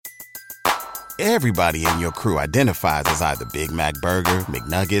Everybody in your crew identifies as either Big Mac Burger,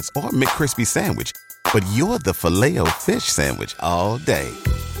 McNuggets, or McCrispy Sandwich. But you're the Filet-O-Fish Sandwich all day.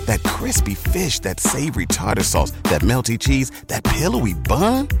 That crispy fish, that savory tartar sauce, that melty cheese, that pillowy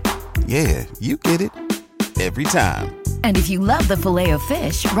bun. Yeah, you get it. Every time. And if you love the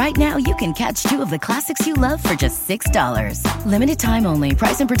Filet-O-Fish, right now you can catch two of the classics you love for just $6. Limited time only.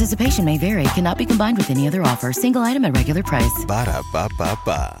 Price and participation may vary. Cannot be combined with any other offer. Single item at regular price.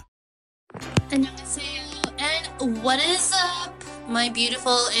 Ba-da-ba-ba-ba. 안녕하세요. And what is up, my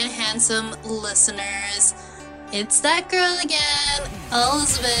beautiful and handsome listeners? It's that girl again,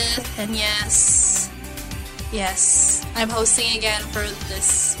 Elizabeth. And yes, I'm hosting again for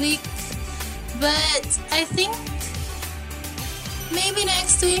this week. But I think maybe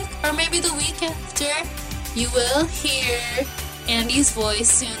next week or maybe the week after, you will hear Andy's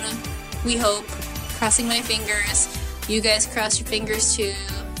voice soon. We hope. Crossing my fingers. You guys cross your fingers too.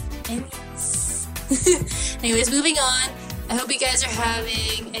 And yes. Anyways, moving on. I hope you guys are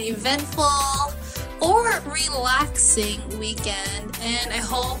having an eventful or relaxing weekend. And I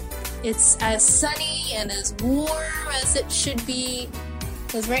hope it's as sunny and as warm as it should be.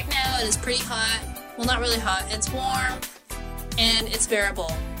 Because right now it is pretty hot. Well, not really hot. It's warm and it's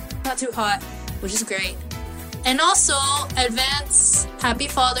bearable. Not too hot, which is great. And also, advance Happy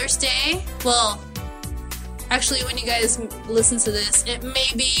Father's Day. Well, actually, when you guys listen to this, it may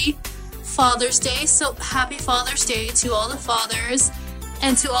be Father's Day. So Happy Father's Day to all the fathers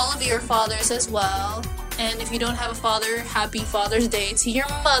and to all of your fathers as well. And if you don't have a father, Happy Father's Day to your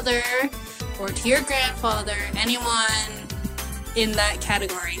mother or to your grandfather, anyone in that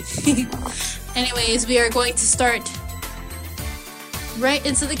category. Anyways, we are going to start right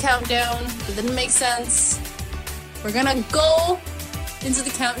into the countdown. It didn't make sense. We're gonna go into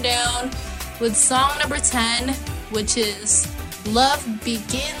the countdown with song number 10, which is Love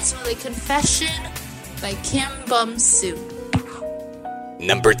Begins with a Confession by Kim Bum-soo.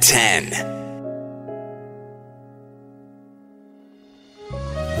 Number 10.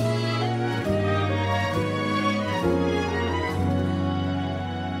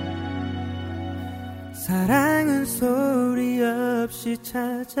 사랑은 소리 없이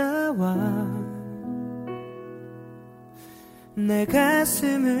찾아와 내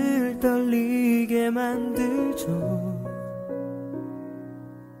가슴을 떨리게 만들죠.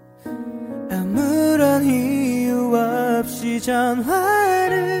 아무런 이유 없이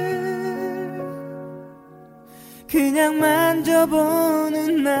전화를 그냥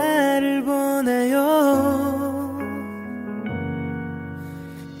만져보는 나를 보내요.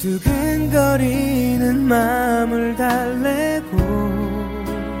 두근거리는 마음을 달래고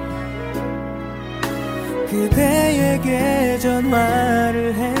그대에게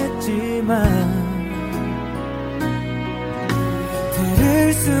전화를 했지만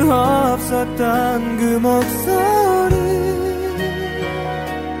들을 수 없었던 그 목소리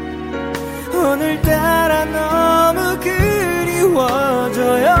오늘따라 너무 그리워져요.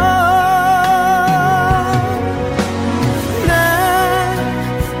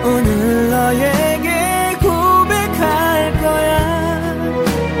 오늘 너에게 고백할 거야.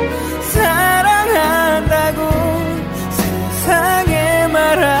 사랑한다고 세상에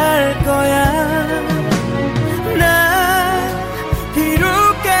말할 거야. 난 비록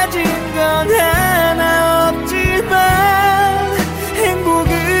가진 건 하나 없지만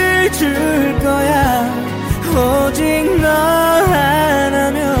행복을 줄 거야. 오직 너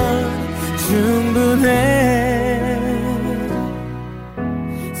하나면 충분해.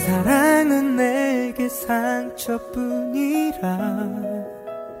 사랑은 내게 상처뿐이라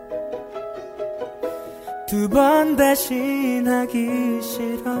두 번 다신 하기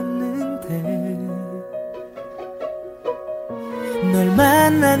싫었는데 널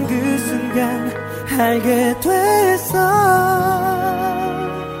만난 그 순간 알게 됐어.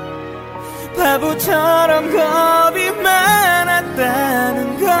 바보처럼 겁이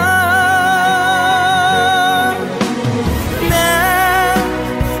많았다는 걸.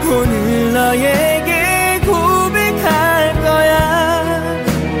 오늘 너에게 고백할 거야.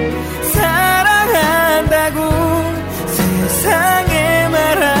 사랑한다고 세상에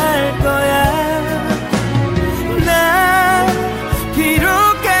말할 거야. 난 비록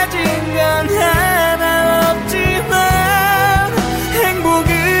가진 건 하나 없지만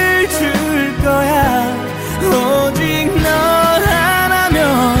행복을 줄 거야. 오직 너 하나면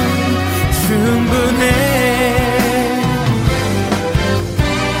충분해.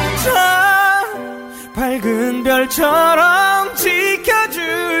 밝은 별처럼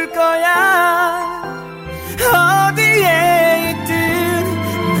지켜줄 거야. 어디에 있든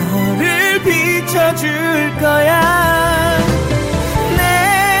너를 비춰줄 거야. 내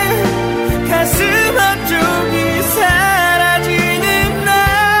가슴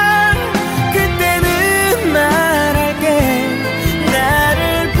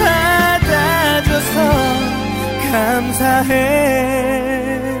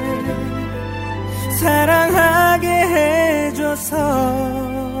감사해 사랑하게 해줘서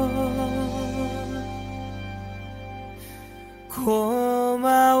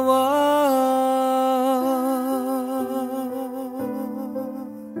고마워.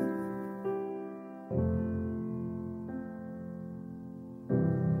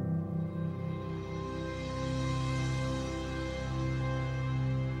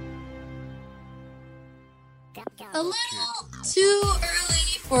 A little too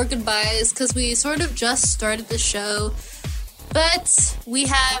early for goodbyes because we sort of just started the show. But we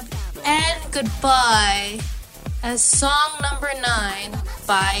have And Goodbye as song number 9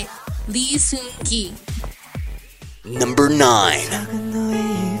 by Lee Seung-gi. Number 9. 작은 너의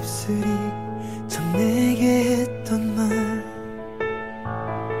입술이 참 내게 했던 말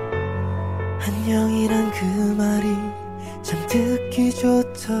안녕이란 그 말이 참 듣기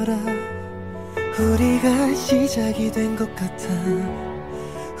좋더라 우리가 시작이 된 것 같아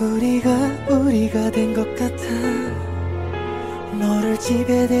우리가 된 것 같아 너를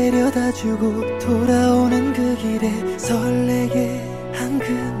집에 데려다주고 돌아오는 그 길에 설레게 한 그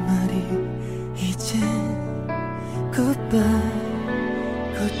말이 이제 Goodbye,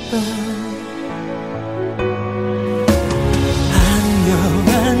 goodbye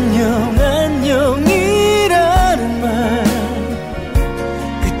안녕이라는 말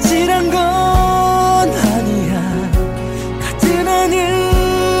끝이란 건 아니야 같은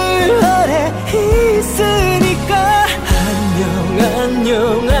하늘 아래 있으니까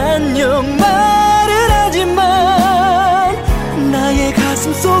안녕 말을 하지만 나의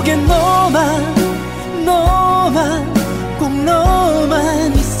가슴 속에 너만 꼭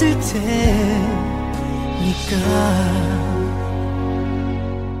너만 있을 테니까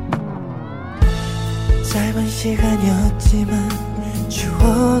짧은 시간이었지만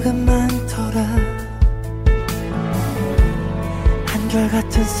추억은 많더라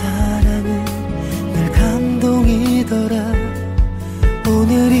한결같은 사랑은 늘 감동이더라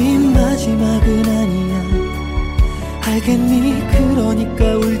오늘이 마지막은 아니야 알겠니 그러니까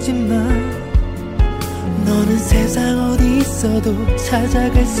울지마 너는 세상 어디 있어도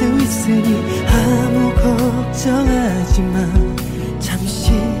찾아갈 수 있으니 아무 걱정하지마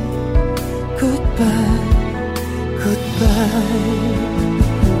잠시 Goodbye, goodbye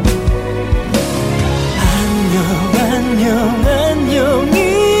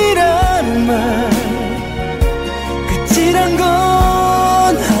안녕이라는 말 끝이란 건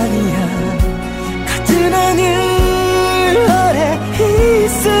아니야 같은 하늘 아래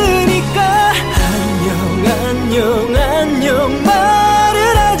있으니까 안녕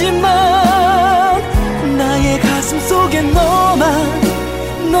말을 하지만 나의 가슴 속에 너만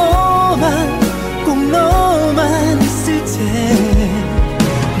꼭 너만 있을 테니까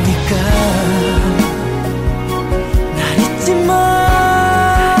날 잊지 마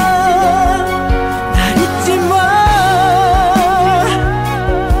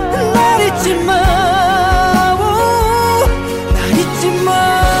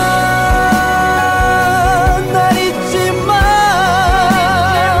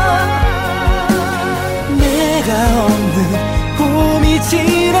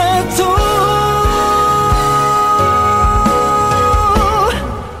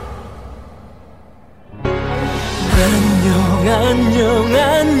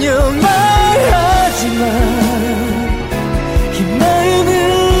안녕 말하지만 이 마음은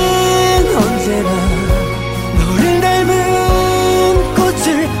언제나 너를 닮은 꽃을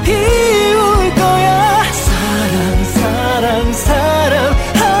피울 거야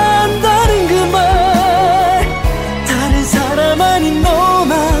사랑한다는 그 말 다른 사람 아닌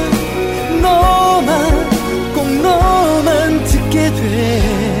너만 꼭 너만 듣게 돼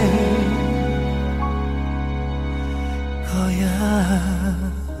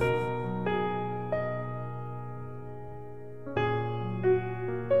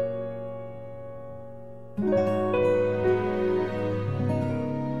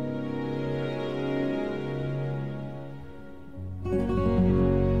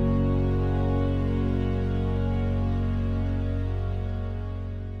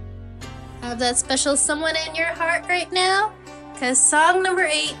Have that special someone in your heart right now? Because song number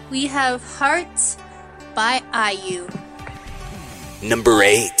 8, we have Heart by IU. Number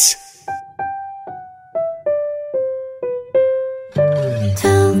 8.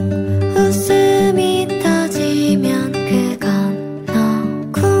 웃음이 터지면 그건 너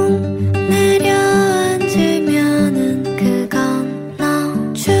쿵 내려앉으면은 그건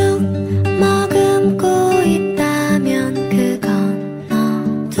너 축 머금고 있다면 그건 너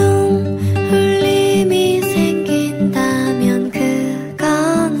둥 울림이 생긴다면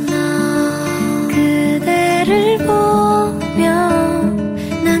그건 너 그대를 보고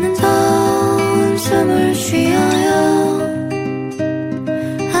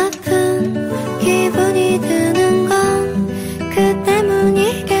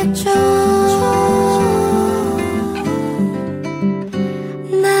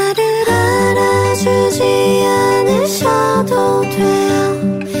주지 않으셔도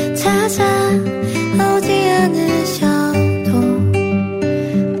돼요. 찾아오지 않으셔도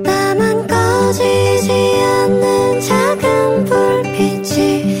나만 꺼지지 않는 작은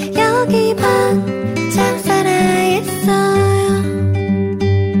불빛이 여기 반짝 살아있어요.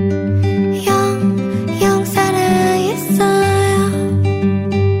 영영 살아있어요.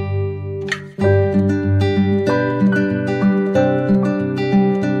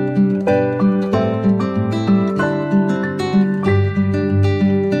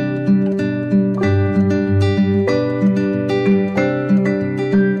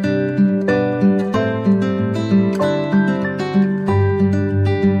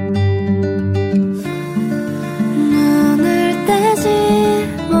 눈을 떼지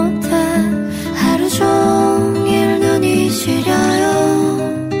못해 하루 종일 눈이 시려요.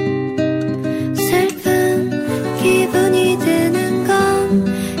 슬픈 기분이 드는 건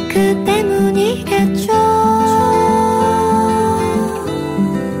그 때문이겠죠.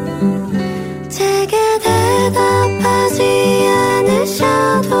 제게 대답하지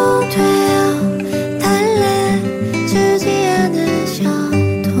않으셔도 돼요. 달래주지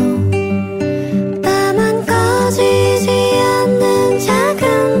않으셔도 나만 꺼지지 않는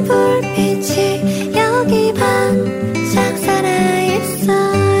작은 불빛이 여기 반짝 살아있어요.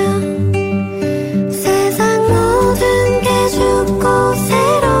 세상 모든 게 죽고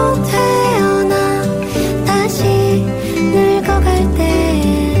새로 태어나 다시 늙어갈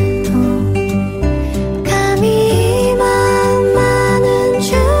때에도 감히 이 마음만은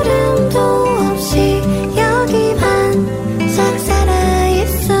주름도 없이 여기 반짝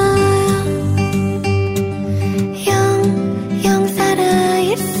살아있어요. 영영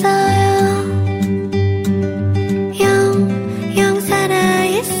살아있어요. 영영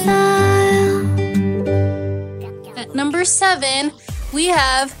살아있어요. At number 7, we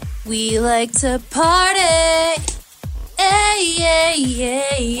have We Like to Party. Yeah,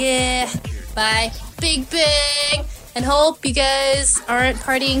 yeah, yeah. By Big Bang. And hope you guys aren't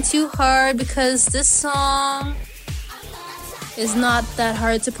partying too hard because this song is not that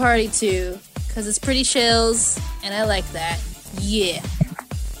hard to party to. Because it's pretty chills and I like that. Yeah.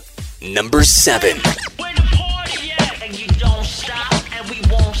 Number 7. Where the party at? And you don't stop, and we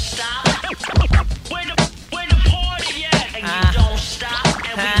won't stop. Where the party at? And you don't stop,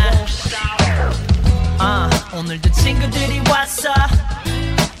 and we won't stop. 오늘도 친구들이 왔어.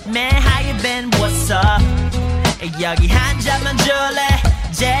 Man, how you been? What's up? 여기 한 잔만 줄래?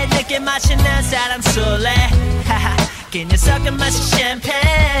 제일 늦게 마시는 사람 술래? 그 녀석은 마시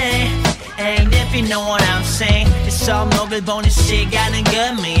champagne. Ain't if you know what I'm saying. 이 손목을 보는 시간은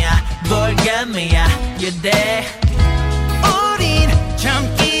금이야. 볼금이야. You there? 우린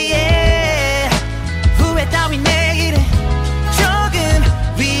젊기에 후회 따윈 내일은 조금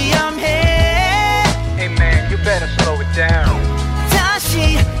위험해. Hey man, you better slow it down.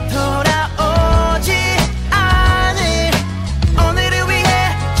 다시 돌아오지 않을 오늘을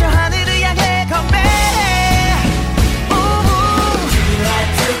위해 저 하늘을 향해 건배. We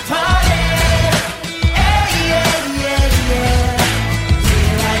like to party. Yeah, yeah, yeah, yeah. We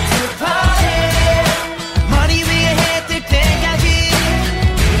like to party. 머리 위에 해 뜰 때까지.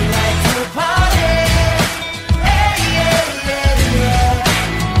 We like to party. Yeah, yeah, yeah, yeah.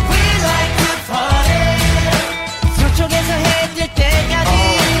 We like to party. 서쪽에서 해 뜰 때까지.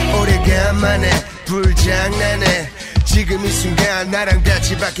 오래간만에 불장난해. 지금 이 순간 나랑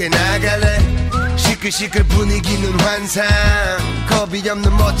같이 밖에 나갈래. 시끌시끌 분위기는 환상. 겁이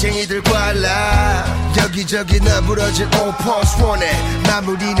없는 멋쟁이들 관라. 여기저기 너부러진 오퍼스 원해.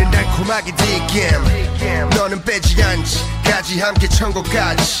 마무리는 달콤하게 뒷겜. 너는 빼지 않지. 까지 함께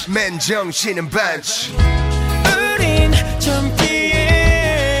천국까지. 맨 정신은 반치. 우린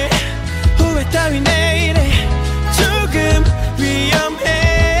젊기에 후회 따윈 내일에 조금 위험해.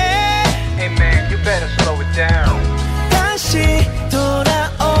 Hey man, you better slow it down. 다시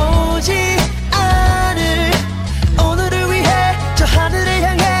돌아오지 않을 오늘을 위해 저 하늘을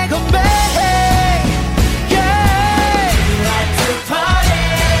향해 건배. Yeah. We like to party.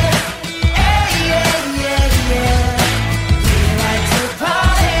 Yeah, yeah, yeah, yeah. We like to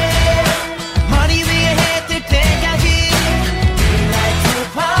party. 머리 위에 해 뜰 때까지. We like to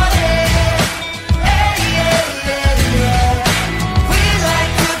party. Yeah, yeah, yeah, yeah. We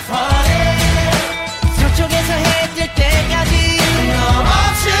like to party. 서쪽에서 해 뜰 때까지. 너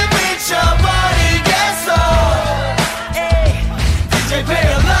없이 미쳐버리겠어. Hey, DJ play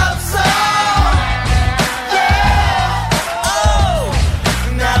a love song. Yeah. Oh.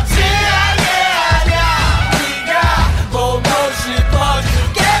 납치하게 하냐. 네가 보고 싶어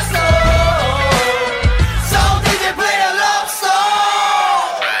죽겠어. So DJ play a love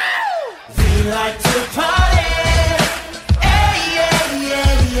song. We like to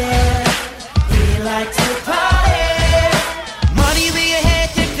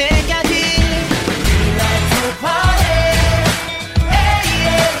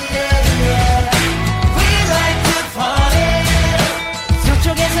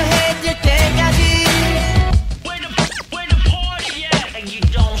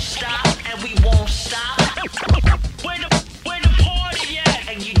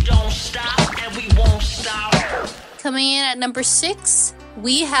Coming in at number 6,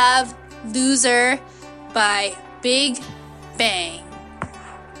 we have Loser by Big Bang.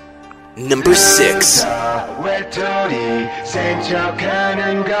 Number 6. 외톨이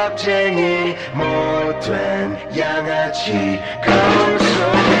센척하는 겁쟁이 못된 양아치 거울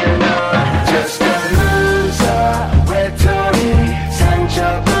속에 너 Just a loser 외톨이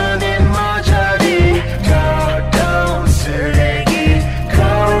상처뿐인 머저리 더러운 쓰레기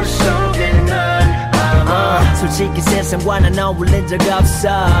거울 속에 넌 아마 솔직히 세상과는 어울린 적 없어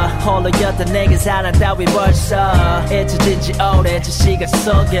홀로였던 내게 사랑 따위 벌써 잊혀진 지 오래 저 시각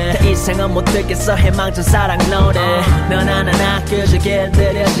속에 더 이상은 못 듣겠어 해망전 사랑 노래 넌 하나나 그저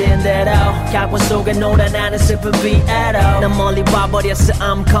길들여진 대로 각본 속에 놀아나는 슬픈 비애로 난 멀리 와버렸어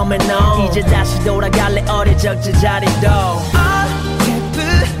I'm coming home 이제 다시 돌아갈래 어릴 적 제자리도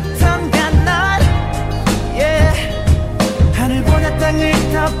어제부턴가 날 yeah. 하늘보다 땅을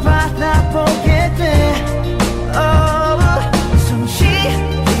더 바라보게 돼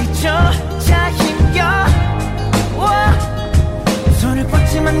숨쉬기조차 힘겨워 손을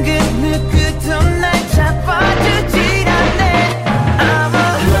뻗지만 그 누구도 날 잡아주질 않네 I'm a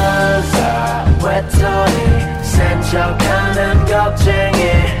loser 외톨이 센척하는 겁쟁이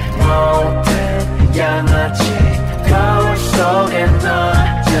못된 양아치 거울 속에 넌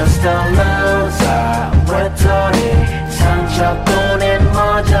Just a loser 외톨이 상처뿐인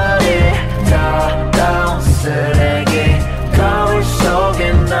머저리 더러운 쓰레기 거울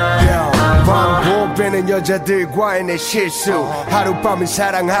속에 난 반복되는 여자들과의 내 실수 하룻밤은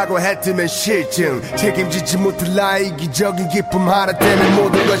사랑하고 해뜨면 실증 책임지지 못할 나의 이기적인 기쁨 하나 때문에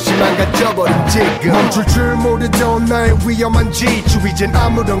모든 것이 망가져버린 지금 멈출 줄 모르던 나의 위험한 지추 이젠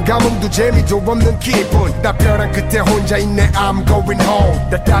아무런 감흥도 재미도 없는 기분 나 벼랑 끝에 혼자 있네 I'm going home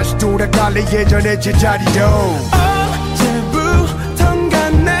나 다시 돌아갈래 예전의 제자리로 어제부턴가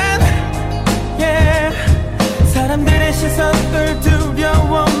난 yeah. 사람들의 시선을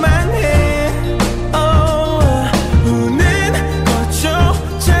두려워만 해 우는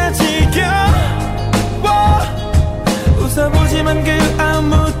것조차 지겨워 웃어보지만 그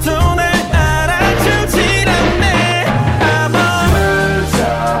아무도 날 알아주질 않네 I'm a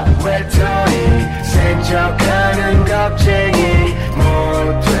loser 외톨이 센척하는 겁쟁이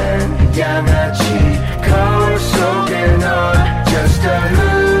못된 양아치 거울 속에 넌 Just a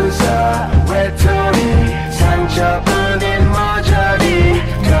loser 외톨이 상처뿐인 머저리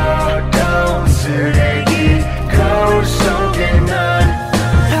더러운 쓰레기 거울 속에 넌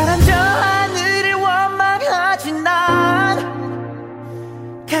파란 저 하늘을 원망하지 난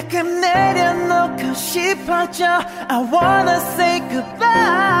가끔 내려놓고 싶어져 I wanna say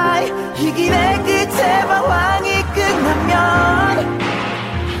goodbye 이 길의 끝에 방황이 끝나면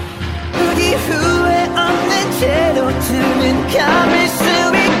우리 후회 없는 채로 두는 감을 수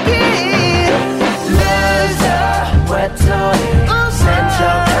있길 Loser 외톨이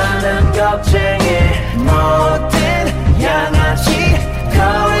센척하는 겁쟁이 못된 양아치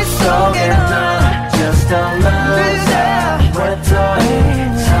거울 속에 넌 Just a loser 외톨이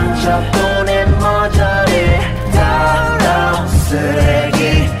상처뿐인 머저리 더러운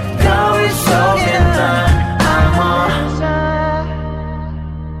쓰레기 거울 속에 넌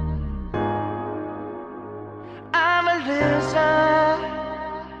I'm a loser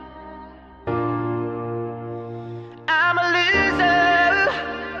I'm a loser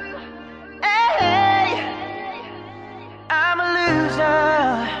hey, I'm a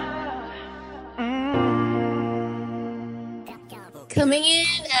loser Coming in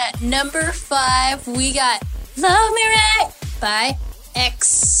at number 5, we got Love Me Right by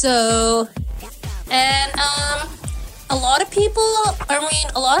EXO. And a lot of people,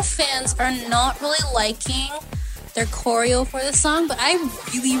 a lot of fans are not really liking their choreo for the song, but I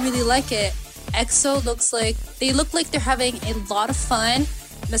really, really like it. EXO they look like they're having a lot of fun,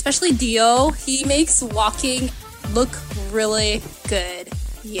 and especially Dio. He makes walking look really good.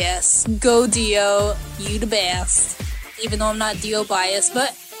 Yes, go Dio, you the best. Even though I'm not Dio biased,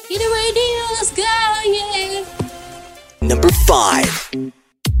 but either way, Dio, let's go, yeah. Number 5.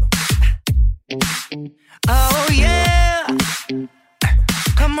 Oh yeah,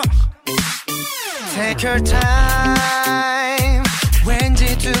 come on. Take your time.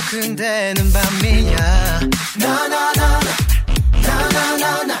 왠지 두근대는 밤이야. No, no, no, no, no,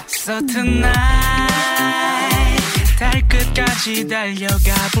 no, no. So tonight, 달 끝까지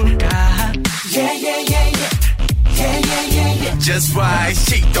달려가 볼까? Yeah, yeah, yeah, yeah. Yeah, yeah, yeah, yeah. Just right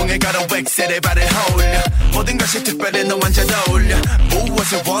시동에 걸어 웩셀에 발을 홀려 모든 것이 특별해 너 완전 어울려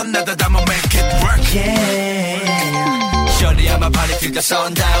무엇을 원하다 담아 make it work yeah Shorty I'm a party till the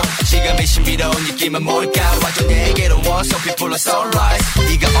sundown 지금의 신비로운 느낌은 뭘까 완전 내게로 와 so people are sunrise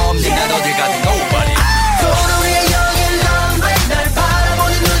네가 없는 난 어딜 가든 nobody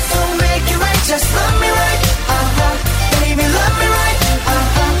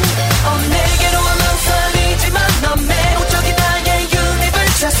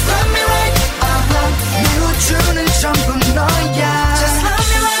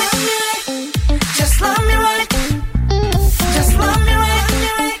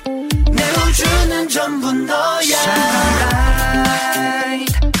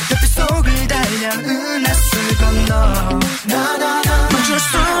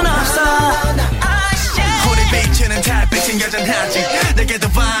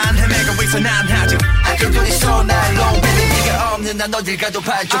반 헤매고 있어 난 아직 아낄 돈 있어 날 long baby 네가 없는 난 어딜 가도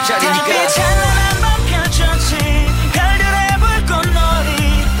반쪽짜리니까 빛 찬란한 밤 펼쳐진 별들의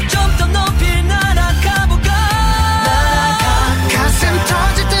불꽃놀이 좀 더 높이 날아가볼까 가슴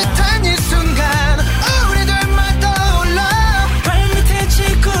터질 듯한 이 순간 우리들만 떠올라 발밑에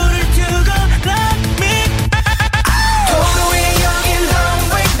지구를 두고 Let me 도로 위에 여긴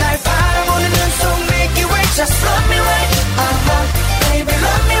runway 날 바라보는 눈속 Milky Way Just love me right baby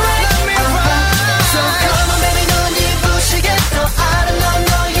love me right So come on baby 넌 이부시겠어 아름다운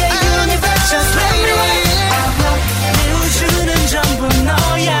너의 universe Just love me right 내 우주는 전부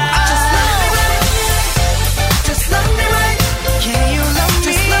너야 Just love me right Just love me right Yeah you love me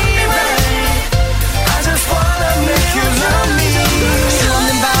Just love me right I just wanna make you love me 수없는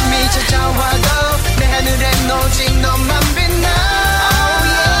밤이 찾아와도 내 하늘엔 오직 너만 빛나 Oh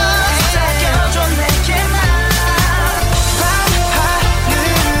yeah 껴줘 내게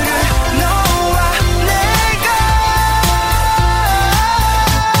밤하늘을 너와 내가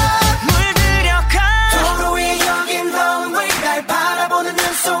물들여가 도로 위에 여긴 runway 날 바라보는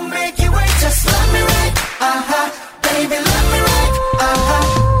눈속 Milky Way Just love me right baby love me right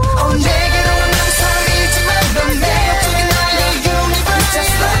내게로 난 설이지만 넌 내 옆쪽에 나의 universe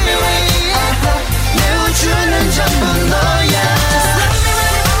Just love me right 내 우주는 전부 너야 Just love me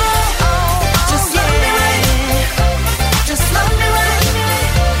right Just love me right Just love me right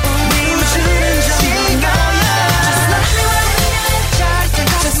네 우주는 전부 너야 Just love me right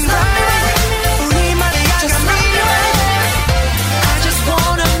Just love me right 우리만의 Just love me right I just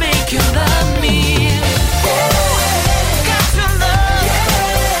wanna make you love me Got to love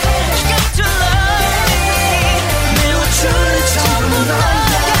You got to love me 내 우주는 전부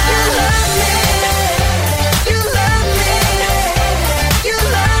너야 You love me You love me You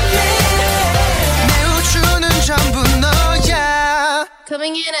love me 내 우주는 전부 너야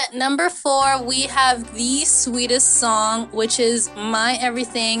Coming in at number 4, we have the sweetest song, which is My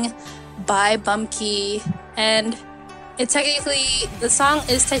Everything by Bumkey. And the song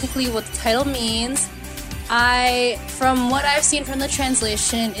is technically what the title means. From what I've seen from the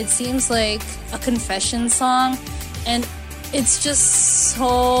translation, it seems like a confession song. And it's just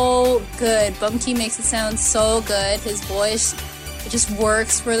so good. Bumkey makes it sound so good. His voice, it just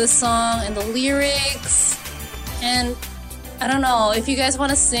works for the song and the lyrics. And I don't know, if you guys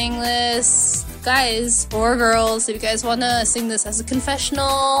want to sing this, guys or girls, if you guys want to sing this as a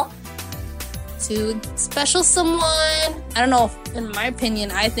confessional to special someone, I don't know, in my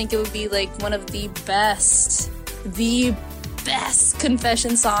opinion, I think it would be like one of the best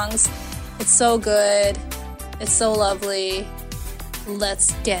confession songs. It's so good. It's so lovely.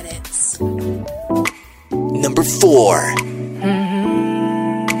 Let's get it. Number 4.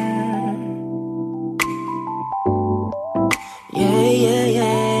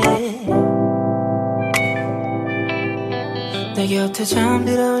 내 곁에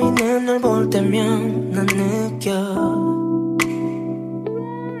잠들어 있는 널 볼 때면 난 느껴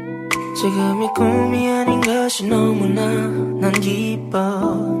지금이 꿈이 아닌 것이 너무나 난 기뻐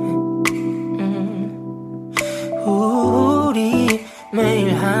우리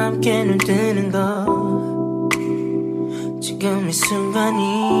매일 함께 눈 뜨는 것 지금 이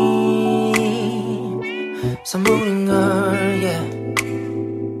순간이 선물인걸 yeah.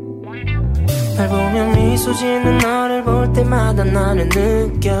 날 보며 미소 짓는 너를 볼 때마다 나는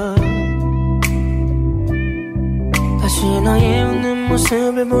느껴 다시 너의 웃는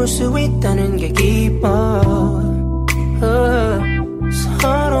모습을 볼 수 있다는 게 기뻐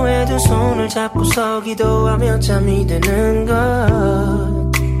서로의 두 손을 잡고서 기도하며 잠이 드는 것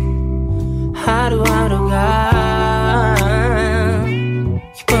하루하루가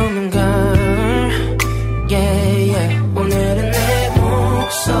기쁨인 걸 yeah, yeah. 오늘은 내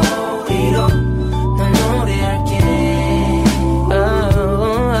목소리로 널 노래할게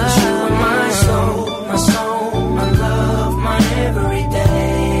Cause you are my soul, my soul, my love, my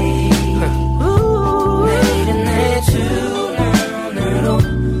everyday 내일은 내 두 눈으로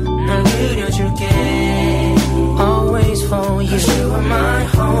널 그려줄게 Always for you Cause you are my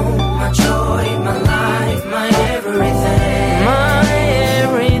home, my joy, my life, my everything My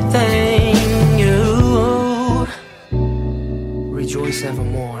everything you Rejoice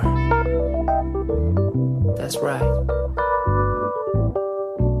evermore That's right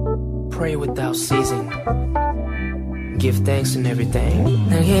Pray without ceasing Give thanks in everything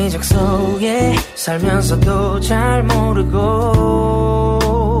날 기적 속에 살면서도 잘 모르고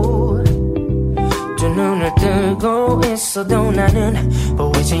두 눈을 뜨고 있어도 나는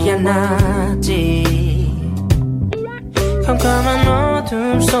보이지 않았지 캄캄한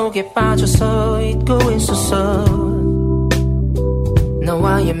어둠 속에 빠져서 잊고 있었어 너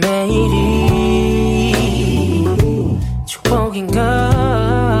너와의 매일이 축복인걸.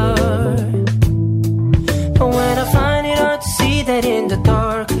 But when I find it hard to see that in the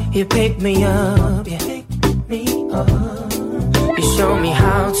dark, you pick me up, you pick me up. You show me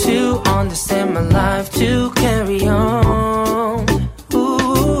how to understand my life, to carry on.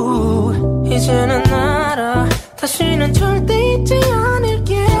 Ooh, 이제는 알아. 다시는 절대 잊지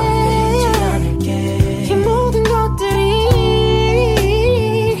않을게. 이 모든 것들이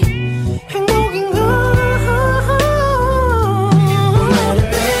행복인 걸.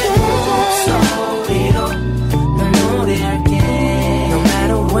 오늘은 내 목소리로 널 노래할게. No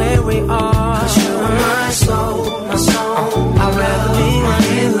matter where we are, 'cause you are my soul, my soul. I'd rather be my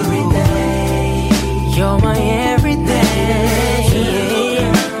every day. You're my everyday.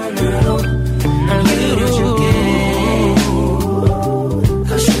 오늘도 날 그려줄게.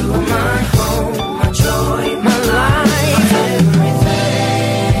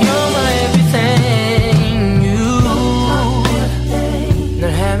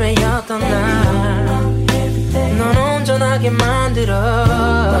 만들어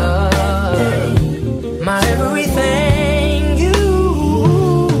My everything you.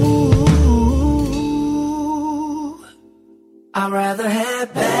 I'd rather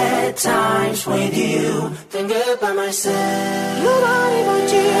have bad times with you than good by myself. Nobody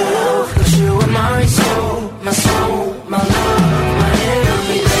but you, 'cause you are my soul, my soul, my love, my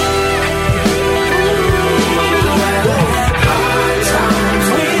everything. I'd rather have hard times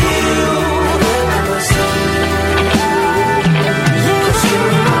with you than by myself.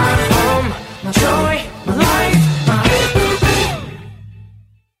 Joy, my life, my everything.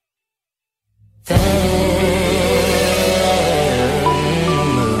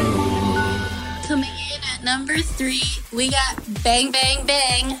 Coming in at number 3, we got Bang Bang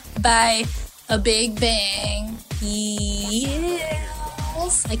Bang by A Big Bang. Yes.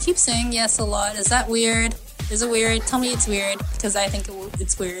 I keep saying yes a lot. Is that weird? Is it weird? Tell me it's weird, because I think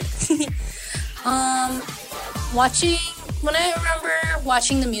it's weird. When I remember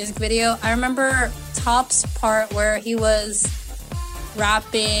watching the music video, I remember Top's part where he was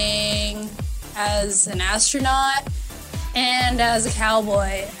rapping as an astronaut and as a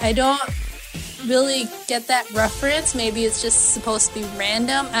cowboy. I don't really get that reference. Maybe it's just supposed to be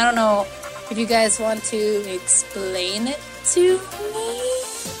random. I don't know if you guys want to explain it to me.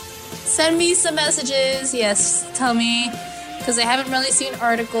 Send me some messages. Yes, tell me, because I haven't really seen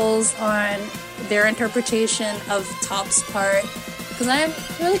articles on their interpretation of Top's part, because I'm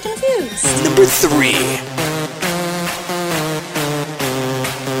really confused. Number 3.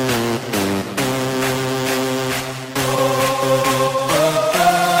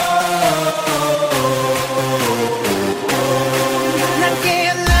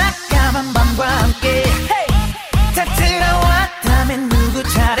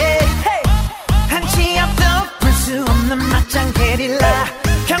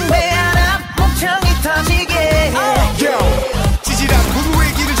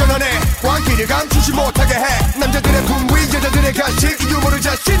 감추지 못하게 해. 남자들의 품위 여자들의 간식 유머를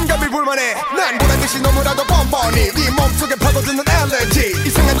자신감이 불만해. 난 보란듯이 너무나도 뻔뻔히 네 몸속에 파고드는 엘레지.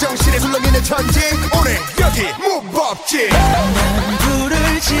 이상한 정신에 술렁이는 천지 오늘 여기 무법지. 난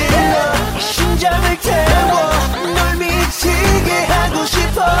불을 질러 심장을 태워 널 미치게 하고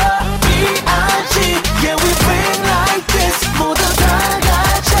싶어. B.I.G. Yeah we bring like this 모두 다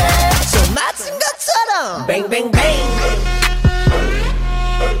같이 손 맞은 것처럼 Bang bang bang.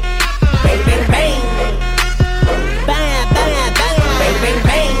 Bang bang bang, bang bang bang, bang bang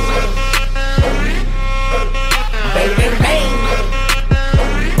bang, bang bang bang,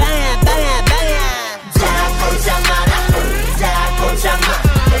 bang bang bang. 자 보자 마라, 자 보자 마,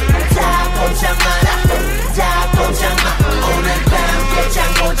 자 보자 마라, 자 보자 마. 오늘 밤 끝장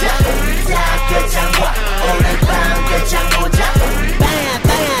보자, 자 끝장 봐. 오늘 밤 끝장 보자, bang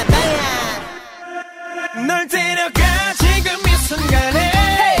bang bang. 널 데려가 지금 이 순간에.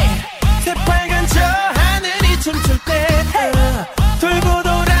 새빨간 저 하늘이 춤출 때 돌고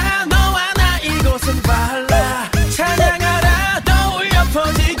돌아 너와 나 이곳은 발라 찬양하라 더 울려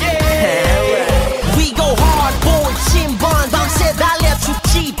퍼지게. We go hard boy 신번 밤새 달려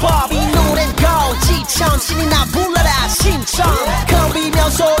죽지 법. 이 노래는 고지천 신이 나 불러라 신청. 겁이며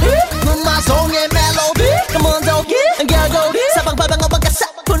소리 눈마송의 멜로디 검은도기 결고리 사방팔방 어방가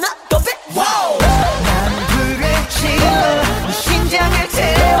사뿐한 고비. 난 불을 질러 심장을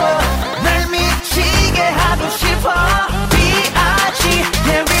태워 하고 싶어. B.I.G.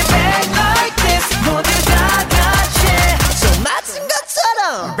 Yeah we bang like this 모두 다 같이 손 맞은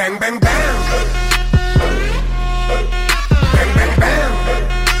것처럼 Bang bang bang, bang bang bang,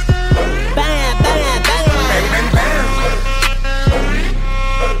 bang bang bang, bang bang bang,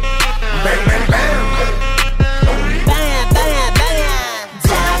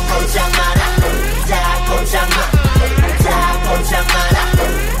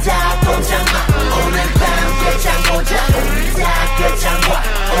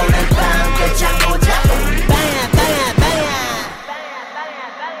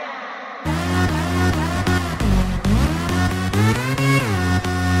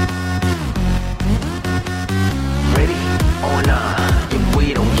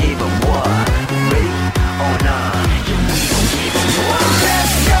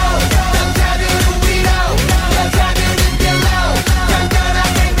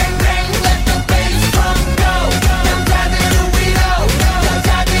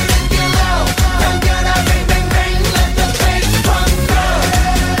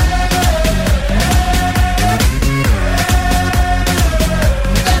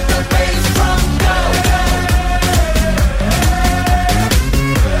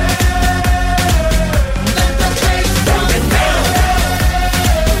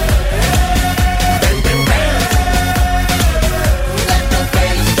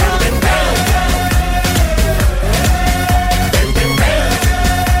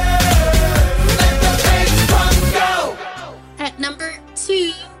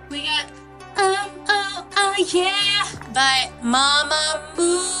 Yeah by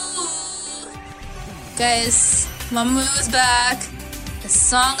Mamamoo. Guys, Mamamoo is back. The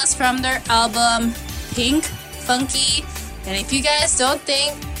song is from their album Pink Funky. And if you guys don't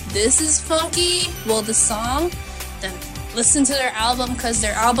think this is funky, well, the song, then listen to their album because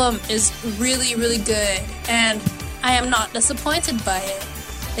their album is really, really good. And I am not disappointed by it.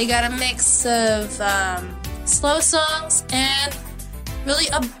 They got a mix of slow songs and really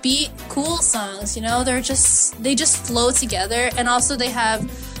upbeat, cool songs. You know, they just flow together. And also they have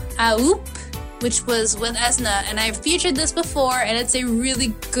Aoop, which was with Esna, and I've featured this before, and it's a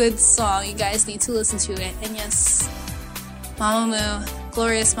really good song. You guys need to listen to it. And yes, Mamamoo,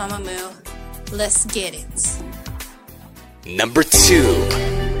 glorious Mamamoo, let's get it. Number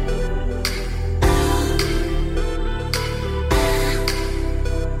 2.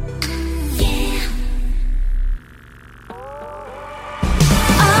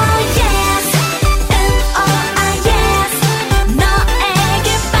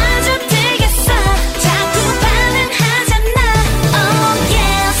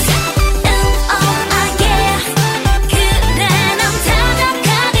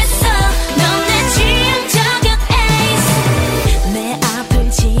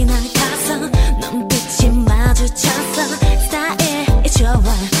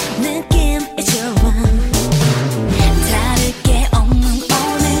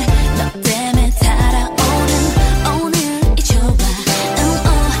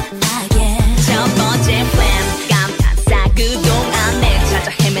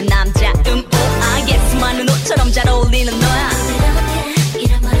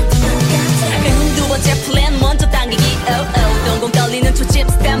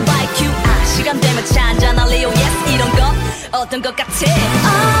 어떤 것 같아?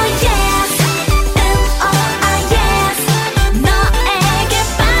 Oh yes, yes. 너에게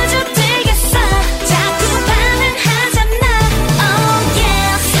빠져들겠어. 자꾸 반응하잖아. Oh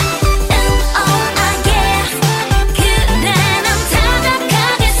yes, yes. 그래 난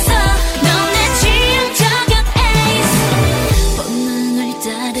타격하겠어. 넌 내 취향 저격 ace. 본능을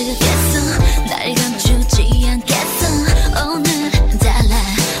따르겠어. 날 감추지 않겠어. 오늘 달라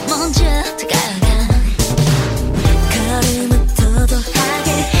먼저 다가가. 걸음은 도도하게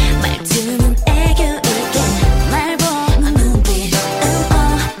말투는 애교 있게 날 보는 눈빛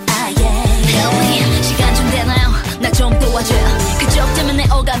Help me 시간 좀 되나요 나 좀 도와줘요 그쪽 때문에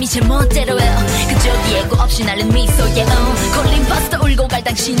오감이 제멋대로예요 그쪽 예고 없이 날린 미소에 걸린 버스도 울고 갈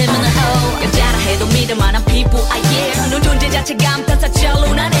당신의 눈은 여자라 해도 믿을 만한 피부 너 존재 자체 감탄사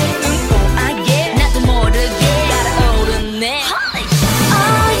절로 나네 나도 모르게 달아오르네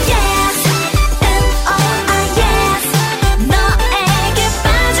Oh yes 너에게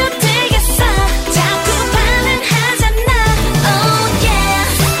빠져들겠어 자꾸 반응하잖아 Oh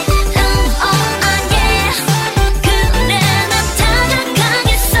yes 그래 난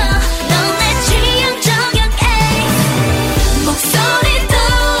타격하겠어 넌 내 취향 저격 ace 목소리도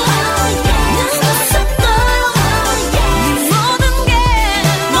눈웃음도 네 모든 게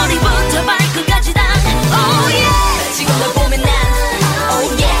머리부터 발끝까지 다 Oh yeah 지금 널 보면 난 Oh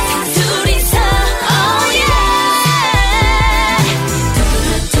yeah 둘이서 Oh yeah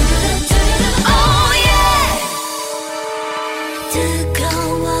Oh yeah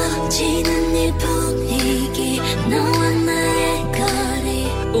뜨거워지는 이 분위기 너와 나의 거리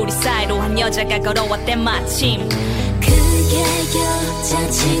우리 사이로 한 여자가 걸어왔대 마침 그게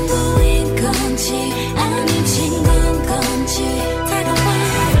여자친구인 건지 아닌 친구인 건지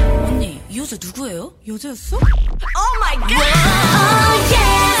다가와 언니 이 여자 누구예요? 여자였어? Oh my god! Oh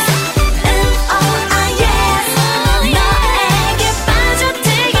yes yes 너에게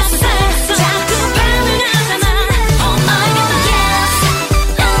빠져들겠어 자꾸 반응하잖아 Oh my god yes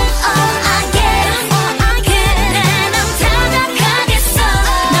그래 난 타격하겠어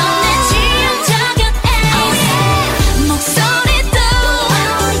넌 내 취향 저격 ace 목소리도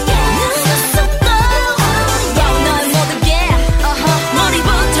눈웃음도 넌 모든 게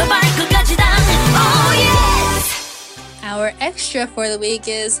머리부터 발끝까지 다 Oh yes Our extra for the week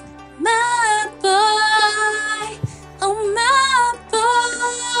is My Boy, oh my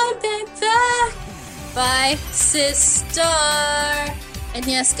boy, baby, by Sister. And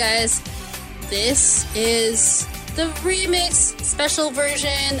yes, guys, this is the remix special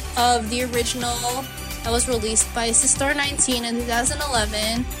version of the original that was released by Sister 19 in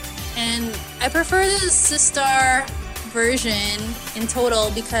 2011. And I prefer the Sister version in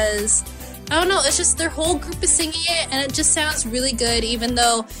total because I don't know, it's just their whole group is singing it and it just sounds really good even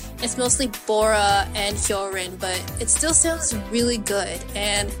though it's mostly Bora and Hyorin, but it still sounds really good.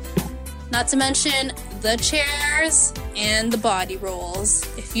 And not to mention the chairs and the body rolls,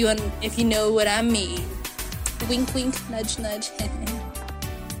 if you know what I mean. Wink, wink, nudge, nudge.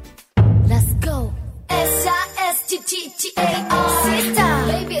 Let's go. S-I-S-T-T-T-A-R. Sister,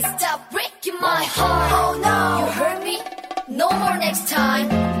 baby, stop breaking my heart. Oh no, you hurt me. No more next time.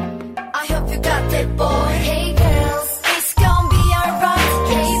 I hope you got that, boy. Hey girls, it's gonna be alright.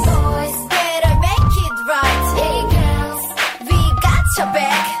 Hey boys, better make it right. Hey girls, we got your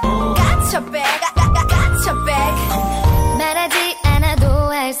back. Got your back. got your back. 말하지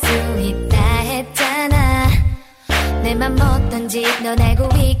않아도 알 수 있다 했잖아. 내 맘 어떤지 넌 알고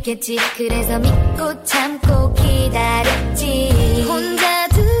있겠지. 그래서 믿고 참고 기다렸지. 혼자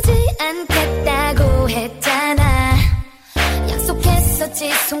두지 않겠다고 했잖아.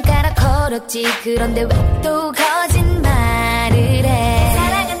 약속했었지. 손가락 걸었지. 그런데 왜 또 거짓말을 해.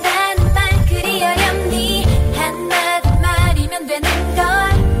 사랑한다는 말 그리 어렵니. 한마디 말이면 되는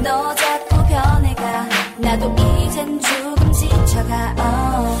걸. 너 자꾸 변해가. 나도 이젠 조금 지쳐가.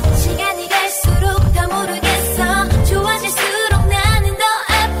 시간이 갈수록 더 모르겠어. 좋아질수록 나는 더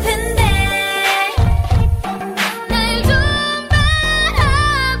아픈데. 날 좀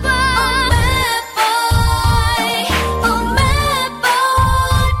바라봐. Oh my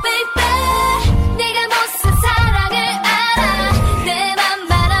boy, baby. 내가 못쓴 사랑을 알아. 내 맘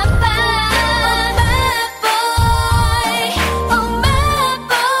바라봐. Oh my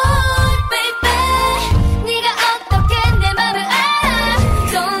boy, baby. 네가 어떻게 내 맘을 알아.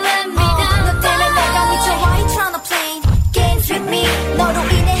 Don't let me down. 너 때문에 내가 미쳐. Why you tryna play games with me. 너로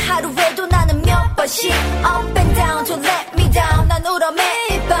인해 하루에도 나는 몇 번씩 up and down. Don't let me down. 난 울어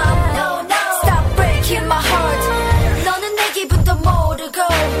매일 밤. No, no. Stop breaking my heart. 너는 내 기분도 모르고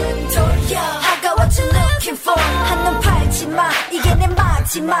돌려. I got what you're looking for. 한눈 팔지 마. 이게 내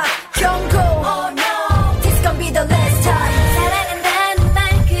마지막 경고. Oh no. This gon' be the last time. 사랑한다는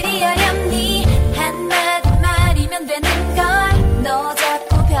말 그리 어렵니. 한마디 말이면 되는 걸. 너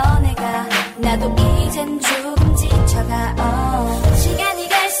자꾸 변해가. 나도 이젠 조금 지쳐가. 시간이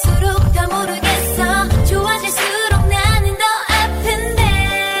갈수록 더 모르겠어. 좋아질수록 나는 더 아픈데.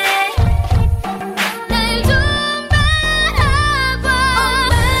 날 좀 바라봐.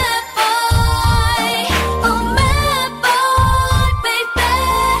 Oh my boy, baby.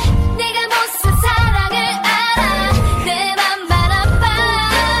 내가 못쓴 사랑을 알아. 내 맘 바라봐.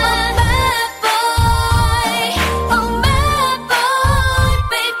 Oh my boy,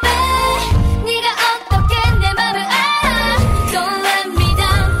 baby. 네가 어떻게 내 맘을 알아. Don't let me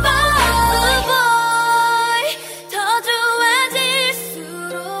down, boy. 더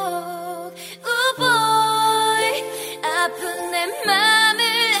좋아질수록 boy. 아픈 내 맘을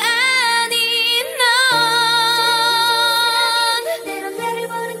아니 넌. 때론 나를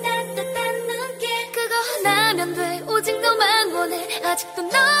보는 따뜻한 눈길. 그거 하나면 돼. 오직 너만 원해. 아직도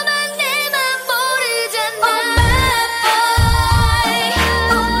너만 내 맘 모르잖아.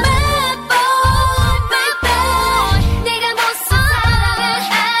 Oh my boy, baby. 내가 못쓴 사랑을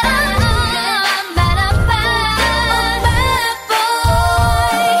알아. 내 맘 바라봐.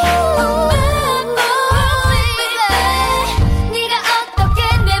 Oh my boy, baby. 네가 어떻게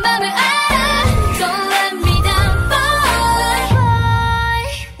내 맘을 알아. Don't let me down, boy.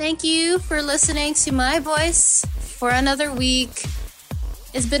 Thank you for listening to my voice for another week.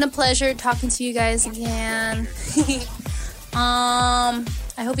 It's been a pleasure talking to you guys again. I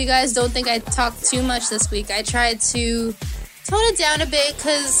hope you guys don't think I talked too much this week. I tried to tone it down a bit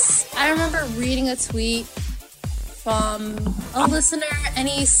because I remember reading a tweet from a listener and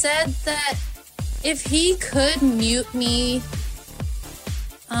he said that if he could mute me,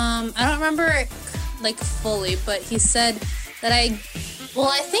 I don't remember like fully, but he said that I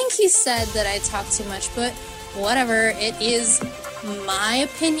think he said that I talk too much, but whatever. It is my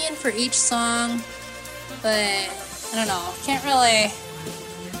opinion for each song, but I don't know. Can't really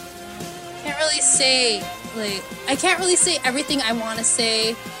say, like, I can't really say everything I want to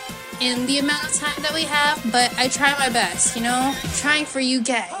say in the amount of time that we have, but I try my best, you know? Trying for you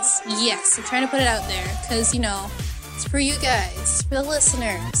guys. Yes, I'm trying to put it out there, because, you know, it's for you guys, for the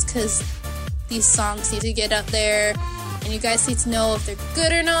listeners, because these songs need to get out there, and you guys need to know if they're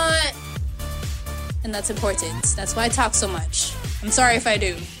good or not, and that's important. That's why I talk so much. I'm sorry if I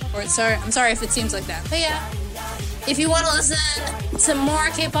do, or I'm sorry if it seems like that, but yeah. If you want to listen to more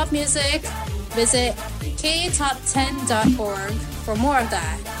K-pop music, visit ktop10.org for more of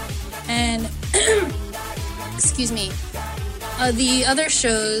that. And, excuse me, the other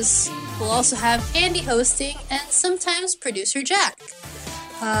shows will also have Andy hosting and sometimes producer Jack.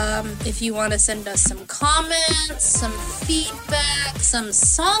 If you want to send us some comments, some feedback, some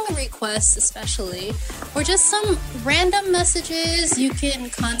song requests especially, or just some random messages, you can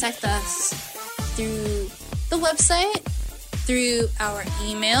contact us through the website, through our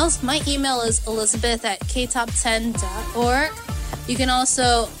emails. My email is elizabeth@ktop10.org. You can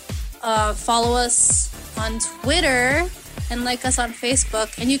also follow us on Twitter and like us on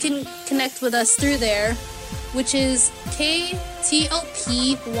Facebook, and you can connect with us through there, which is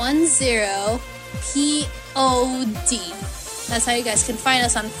KTOP10POD. That's how you guys can find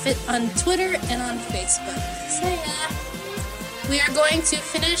us on Twitter and on Facebook. So yeah, we are going to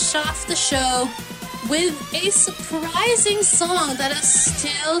finish off the show with a surprising song that has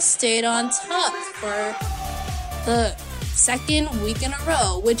still stayed on top for the second week in a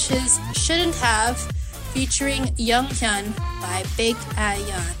row, which is Shouldn't Have, featuring Younghyun by Big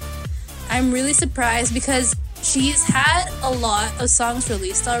Ayeon. I'm really surprised because she's had a lot of songs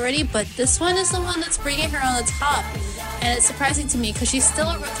released already, but this one is the one that's bringing her on the top, and it's surprising to me because she's still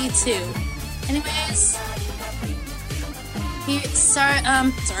a rookie too. Anyways, sorry,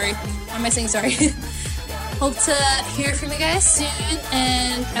 why am I saying sorry? Hope to hear from you guys soon,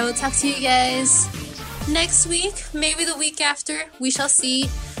 and I will talk to you guys next week, maybe the week after. We shall see.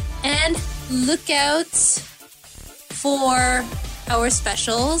 And look out for our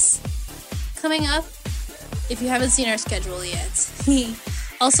specials coming up if you haven't seen our schedule yet.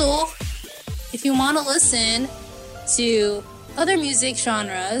 Also, if you want to listen to other music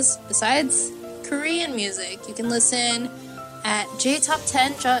genres besides Korean music, you can listen at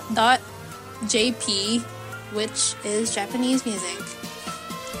jtop10.jp, which is Japanese music.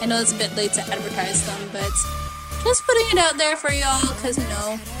 I know it's a bit late to advertise them, but just putting it out there for y'all, because, you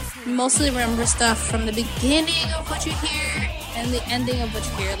know, you mostly remember stuff from the beginning of what you hear and the ending of what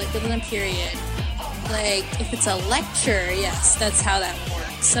you hear, like within a period. Like, if it's a lecture, yes, that's how that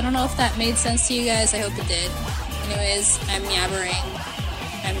works. I don't know if that made sense to you guys. I hope it did. Anyways, I'm yabbering.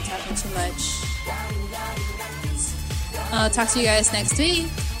 I'm talking too much. I'll talk to you guys next week.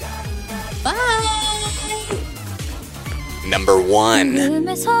 Bye! Number 1.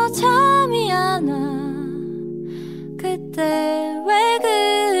 꿈에서 잠이 안 와. 그때 왜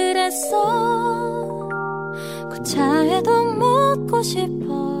그랬어? 구차해도 묻고 싶어.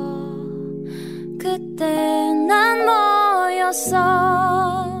 그때 난 뭐였어?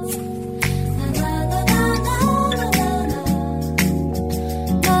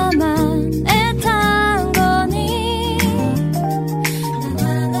 나만 애탄 거니?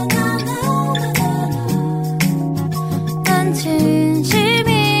 난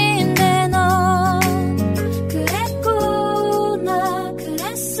진심인데 넌 그랬구나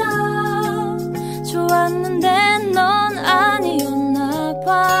그랬어. 좋았는데 넌 아니었나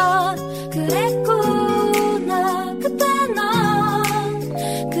봐. 그랬구나 그때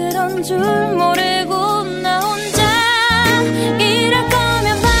넌 그런 줄 모르고 나 혼자 이럴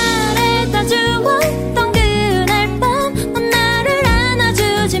거면 말했다 주었던 그날 밤 넌 나를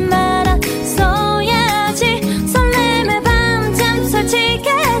안아주지 말았어야지. 설렘에 밤잠 설치게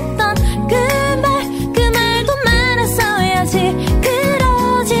했던 그 말도 말았어야지.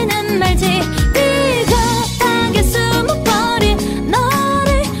 그러지는 말지. 비겁하게 숨어버린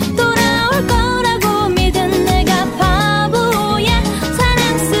너를 돌아올 거라고 믿은 내가 바보야.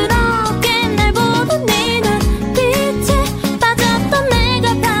 사랑스럽게 날 보던 네 눈빛에 빠졌던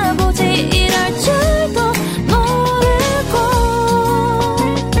내가 바보지. 이럴 줄도 모르고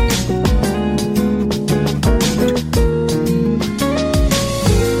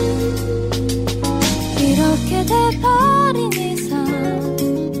이렇게 돼버린 이상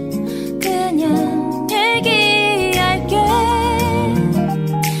그냥 얘기할게.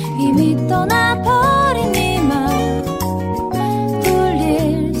 이미 떠나버린 네 말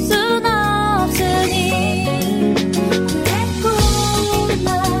돌릴 순 없으니. 그랬구나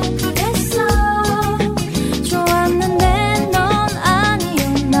그랬어. 좋았는데 넌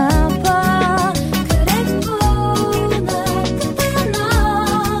아니었나 봐. 그랬구나 그때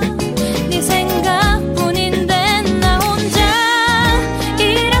넌 네 생각뿐인데 나 혼자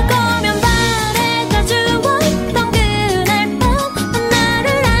이럴 거면 말해다 주었던 그날 밤 넌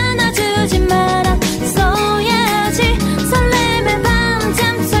나를 안아주지 말았어야지. 설렘에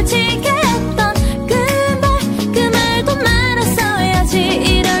밤잠 설치게 했던 그 말도 말았어야지.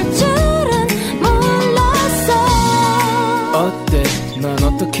 이럴 줄은 몰랐어. 어때? 넌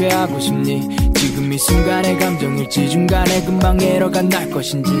어떻게 하고 싶니? 지금 이 순간의 감정일지 중간에 금방 에러가 날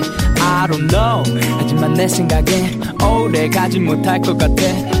것인지 I don't know. 하지만 내 생각엔 오래 가지 못할 것 같아.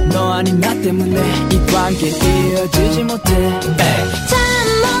 너 아닌 나 때문에 이 관계 이어지지 못해. 잠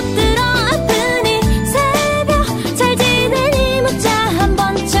못 들어 아프니 새벽 잘 지내니 문자 한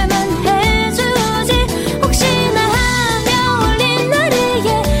번쯤은 해주지. 혹시나 하며 올린 나를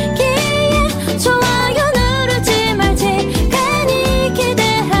얘기해. 좋아요 누르지 말지. 괜히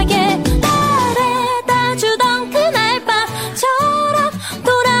기대하게 말해다 주던 그날 밤 저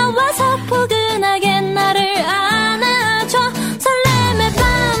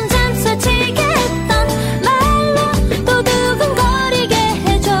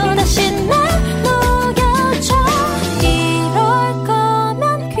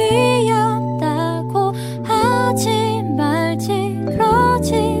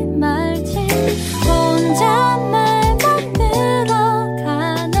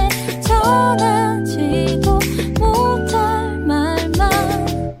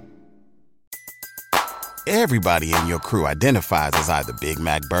Everybody in your crew identifies as either Big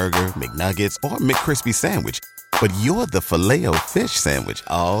Mac Burger, McNuggets, or McCrispy Sandwich. But you're the Filet-O-Fish Sandwich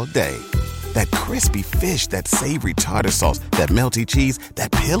all day. That crispy fish, that savory tartar sauce, that melty cheese,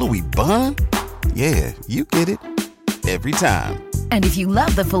 that pillowy bun. Yeah, you get it. Every time. And if you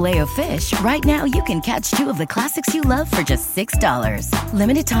love the Filet-O-Fish, right now you can catch two of the classics you love for just $6.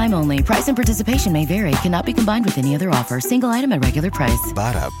 Limited time only. Price and participation may vary. Cannot be combined with any other offer. Single item at regular price.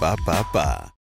 Ba-da-ba-ba-ba.